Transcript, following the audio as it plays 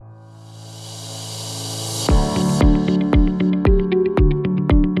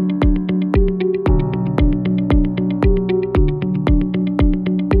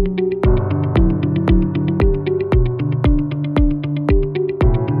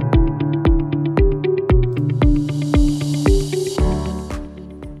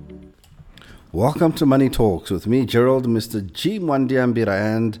Welcome to Money Talks with me, Gerald, Mr. G.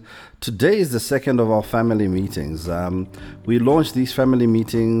 Mwandiambira, and today is the second of our family meetings. We launched these family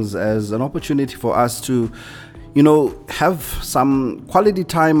meetings as an opportunity for us to, have some quality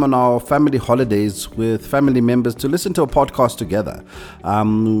time on our family holidays with family members to listen to a podcast together.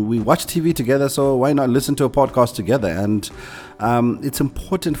 We watch TV together, so why not listen to a podcast together? And it's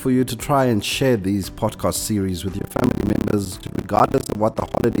important for you to try and share these podcast series with your family members, regardless of what the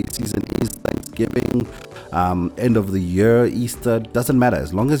holiday season is, Thanksgiving, end of the year, Easter, doesn't matter.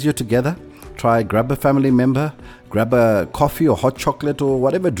 As long as you're together, grab a family member, grab a coffee or hot chocolate or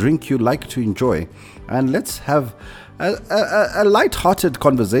whatever drink you like to enjoy, and let's have a light-hearted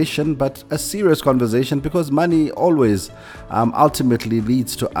conversation, but a serious conversation, because money always ultimately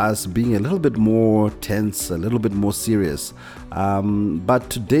leads to us being a little bit more tense, a little bit more serious. But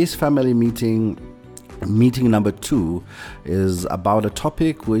today's family meeting number 2 is about a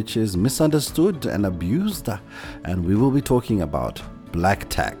topic which is misunderstood and abused, and we will be talking about black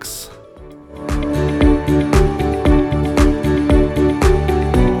tax.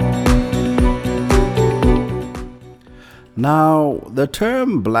 Now, the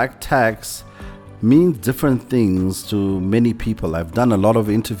term black tax means different things to many people. I've done a lot of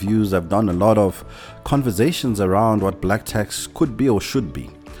interviews, I've done a lot of conversations around what black tax could be or should be.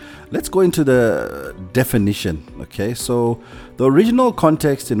 Let's go into the definition, okay? So the original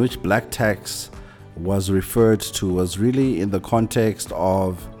context in which black tax was referred to was really in the context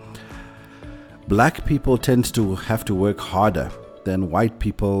of black people tend to have to work harder than white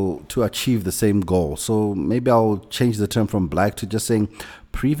people to achieve the same goal. So maybe I'll change the term from black to just saying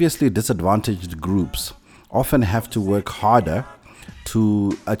previously disadvantaged groups often have to work harder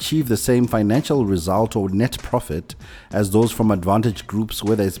to achieve the same financial result or net profit as those from advantaged groups,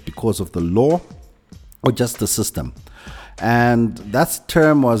 whether it's because of the law or just the system. And that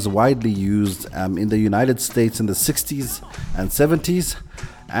term was widely used in the United States in the 60s and 70s,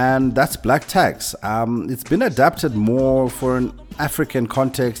 and that's black tax. It's been adapted more for an African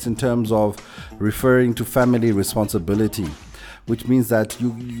context in terms of referring to family responsibility, which means that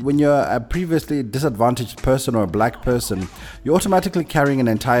when you're a previously disadvantaged person or a black person, you're automatically carrying an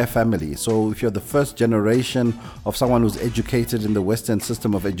entire family. So if you're the first generation of someone who's educated in the Western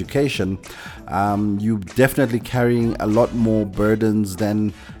system of education, you're definitely carrying a lot more burdens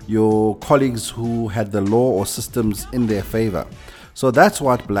than your colleagues who had the law or systems in their favor. So that's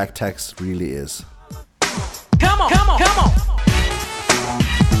what black tax really is. Come on.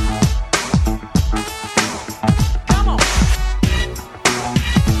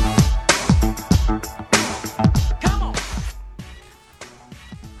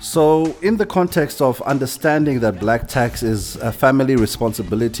 So in the context of understanding that black tax is a family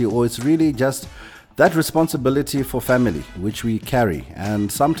responsibility, or it's really just that responsibility for family which we carry,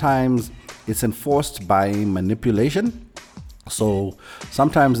 and sometimes it's enforced by manipulation. So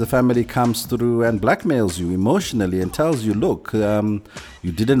sometimes the family comes through and blackmails you emotionally and tells you, look,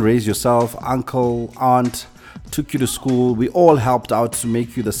 you didn't raise yourself, uncle, aunt took you to school, we all helped out to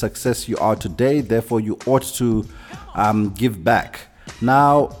make you the success you are today, therefore you ought to give back.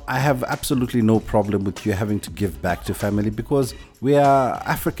 Now, I have absolutely no problem with you having to give back to family, because we are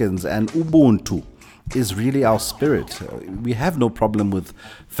Africans and Ubuntu is really our spirit. We have no problem with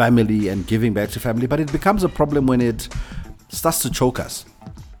family and giving back to family, but it becomes a problem when it starts to choke us.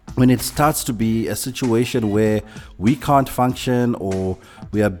 When it starts to be a situation where we can't function, or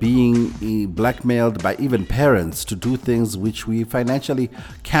we are being blackmailed by even parents to do things which we financially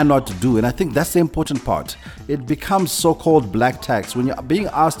cannot do. And I think that's the important part. It becomes so-called black tax when you're being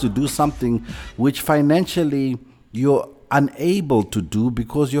asked to do something which financially you're unable to do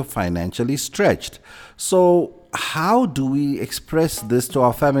because you're financially stretched. So how do we express this to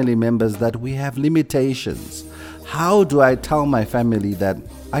our family members that we have limitations? How do I tell my family that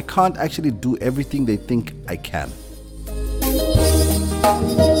I can't actually do everything they think I can?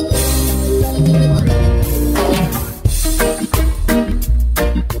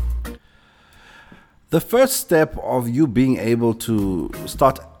 The first step of you being able to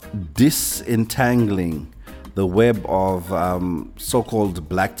start disentangling the web of so-called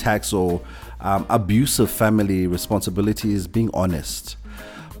black tax or abusive family responsibility is being honest.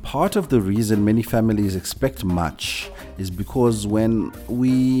 Part of the reason many families expect much is because when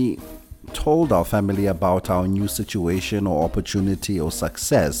we told our family about our new situation or opportunity or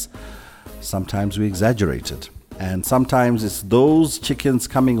success, sometimes we exaggerated. And sometimes it's those chickens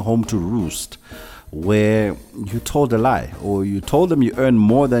coming home to roost where you told a lie, or you told them you earn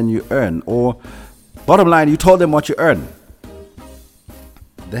more than you earn, or bottom line, you told them what you earn.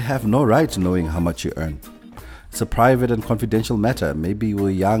 They have no right knowing how much you earn. It's a private and confidential matter. Maybe you were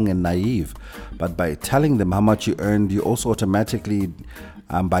young and naive, but by telling them how much you earned, you also automatically,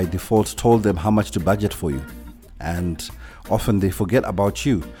 by default, told them how much to budget for you. And often they forget about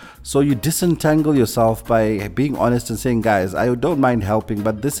you. So you disentangle yourself by being honest and saying, guys, I don't mind helping,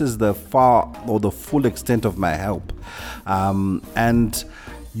 but this is the full extent of my help. And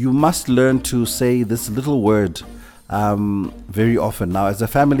you must learn to say this little word very often. Now, as a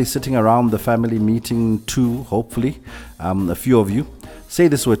family sitting around the family meeting too, hopefully, a few of you, say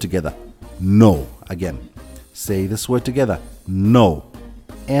this word together. No. Again, say this word together. No.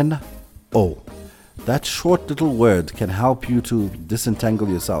 N-O. That short little word can help you to disentangle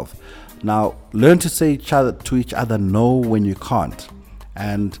yourself. Now, learn to say to each other no when you can't.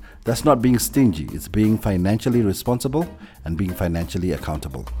 And that's not being stingy. It's being financially responsible and being financially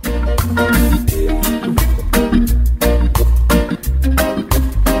accountable.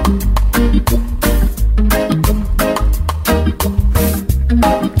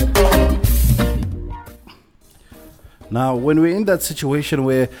 Now, when we're in that situation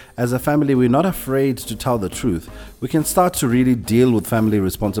where, as a family, we're not afraid to tell the truth, we can start to really deal with family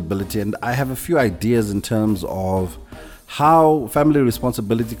responsibility. And I have a few ideas in terms of how family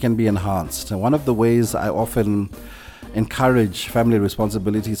responsibility can be enhanced. And one of the ways I often encourage family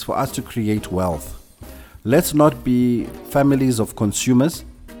responsibility is for us to create wealth. Let's not be families of consumers,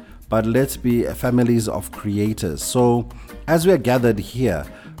 but let's be families of creators. So, as we are gathered here,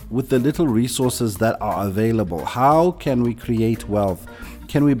 with the little resources that are available, how can we create wealth?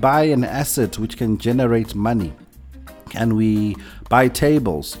 Can we buy an asset which can generate money? Can we buy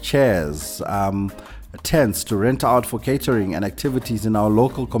tables, chairs, tents to rent out for catering and activities in our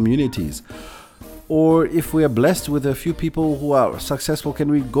local communities? Or if we are blessed with a few people who are successful,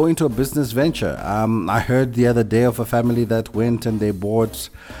 can we go into a business venture? I heard the other day of a family that went and they bought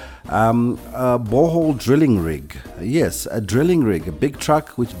a borehole drilling rig. Yes, a drilling rig, a big truck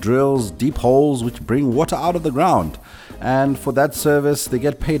which drills deep holes which bring water out of the ground. And for that service, they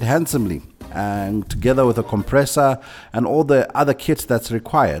get paid handsomely, and together with a compressor and all the other kit that's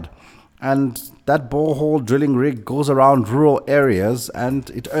required. And that borehole drilling rig goes around rural areas and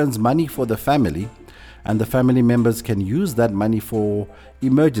it earns money for the family, and the family members can use that money for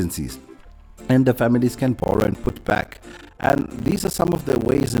emergencies, and the families can borrow and put back. And these are some of the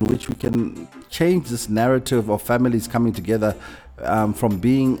ways in which we can change this narrative of families coming together, from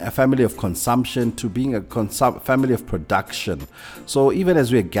being a family of consumption to being a family of production. So even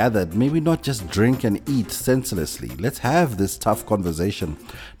as we're gathered, maybe not just drink and eat senselessly. Let's have this tough conversation.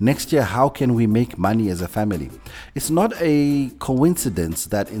 Next year, how can we make money as a family? It's not a coincidence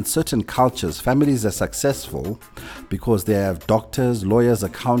that in certain cultures, families are successful because they have doctors, lawyers,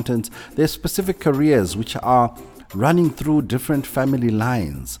 accountants. They have specific careers which are running through different family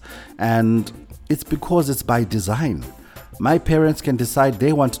lines, and it's because it's by design. My parents can decide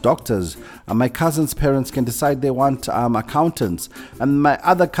they want doctors, and my cousin's parents can decide they want accountants, and my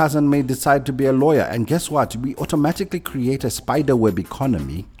other cousin may decide to be a lawyer. And guess what? We automatically create a spiderweb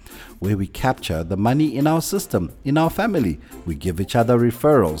economy where we capture the money in our system, in our family. We give each other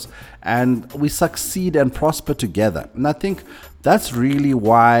referrals, and we succeed and prosper together. And I think that's really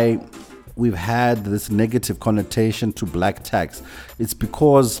why we've had this negative connotation to black tax. It's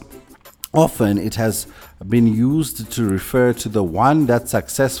because often it has been used to refer to the one that's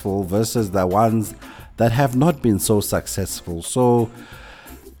successful versus the ones that have not been so successful. So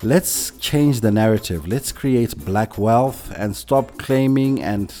let's change the narrative. Let's create black wealth and stop claiming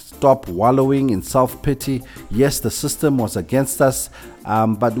and stop wallowing in self-pity. Yes, the system was against us,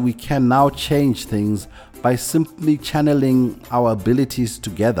 but we can now change things by simply channeling our abilities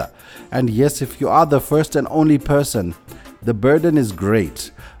together. And yes, if you are the first and only person, the burden is great,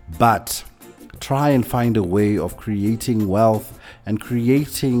 but try and find a way of creating wealth and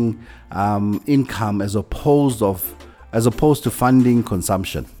creating income as opposed to funding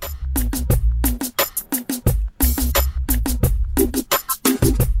consumption.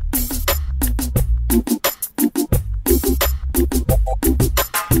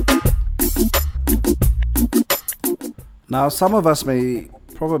 Now, some of us may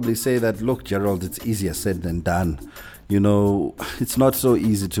probably say that, look, Gerald, it's easier said than done. You know, it's not so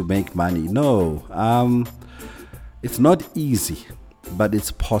easy to make money. No, it's not easy, but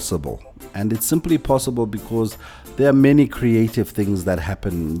it's possible. And it's simply possible because there are many creative things that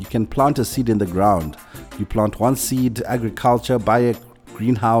happen. You can plant a seed in the ground. You plant one seed, agriculture, buy a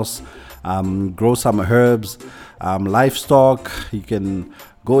greenhouse, grow some herbs, livestock. You can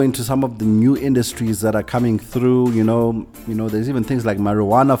go into some of the new industries that are coming through. You know, there's even things like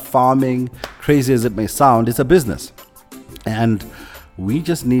marijuana farming. Crazy as it may sound, it's a business. And We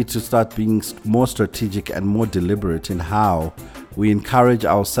just need to start being more strategic and more deliberate in how we encourage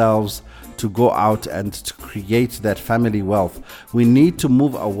ourselves to go out and to create that family wealth. We need to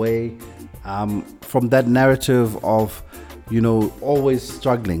move away from that narrative of, always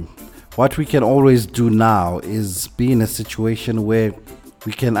struggling. What we can always do now is be in a situation where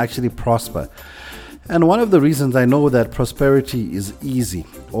we can actually prosper. And one of the reasons I know that prosperity is easy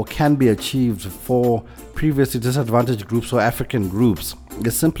or can be achieved for previously disadvantaged groups or African groups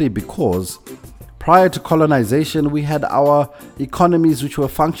is simply because prior to colonization, we had our economies which were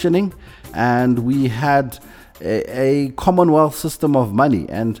functioning, and we had a Commonwealth system of money.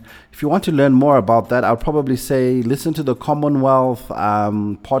 And if you want to learn more about that, I'll probably say listen to the Commonwealth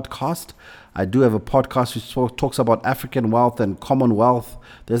podcast. I do have a podcast which talks about African wealth and Commonwealth.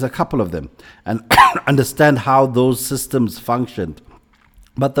 There's a couple of them, and understand how those systems functioned.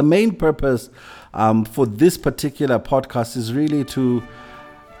 But the main purpose for this particular podcast is really to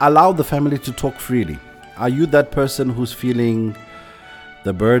allow the family to talk freely. Are you that person who's feeling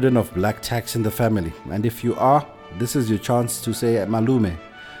the burden of black tax in the family? And if you are, this is your chance to say, Malume,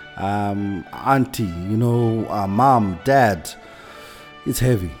 auntie, mom, dad, it's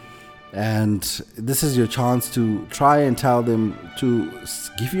heavy. And this is your chance to try and tell them to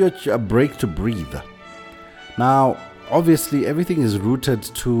give you a break to breathe. Now, obviously, everything is rooted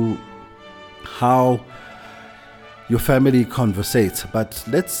to how your family conversates, but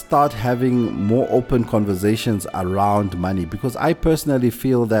let's start having more open conversations around money, because I personally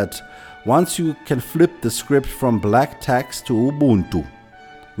feel that once you can flip the script from black tax to Ubuntu,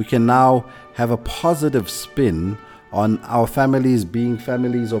 we can now have a positive spin on our families being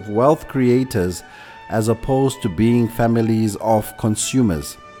families of wealth creators as opposed to being families of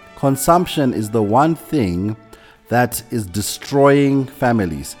consumers. Consumption is the one thing that is destroying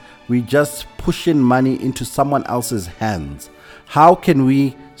families. We just push in money into someone else's hands. How can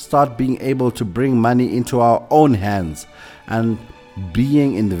we start being able to bring money into our own hands and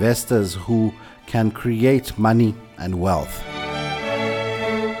being investors who can create money and wealth?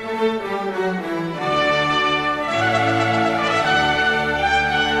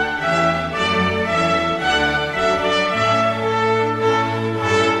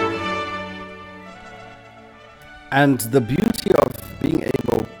 And the beauty of being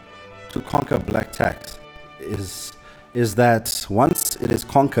able to conquer black tax is that once it is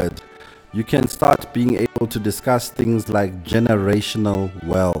conquered, you can start being able to discuss things like generational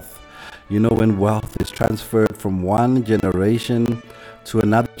wealth. When wealth is transferred from one generation to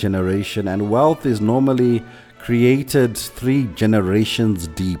another generation, and wealth is normally created 3 generations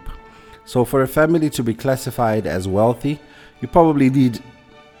deep. So for a family to be classified as wealthy, you probably need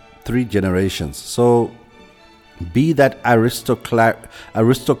 3 generations. So be that aristocratic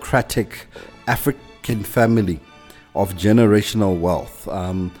African family of generational wealth.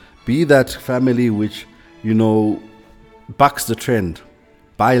 Be that family which, bucks the trend.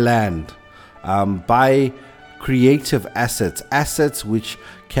 Buy land. Buy creative assets which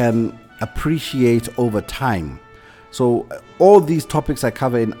can appreciate over time. So all these topics I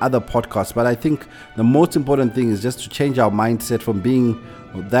cover in other podcasts, but I think the most important thing is just to change our mindset from being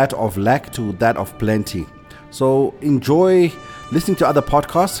that of lack to that of plenty. So enjoy listening to other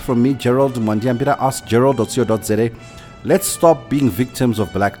podcasts from me, Gerald Mwandiambira, askgerald.co.za. Let's stop being victims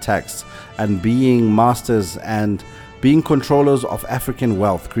of black tax and being masters and being controllers of African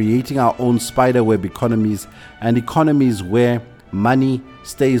wealth, creating our own spiderweb economies and economies where money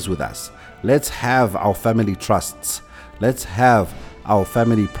stays with us. Let's have our family trusts. Let's have our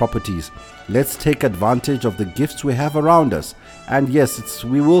family properties. Let's take advantage of the gifts we have around us. And yes,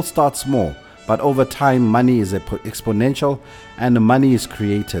 we will start small. But over time, money is exponential, and money is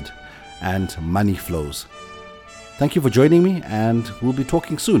created, and money flows. Thank you for joining me, and we'll be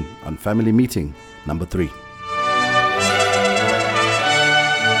talking soon on Family Meeting number 3.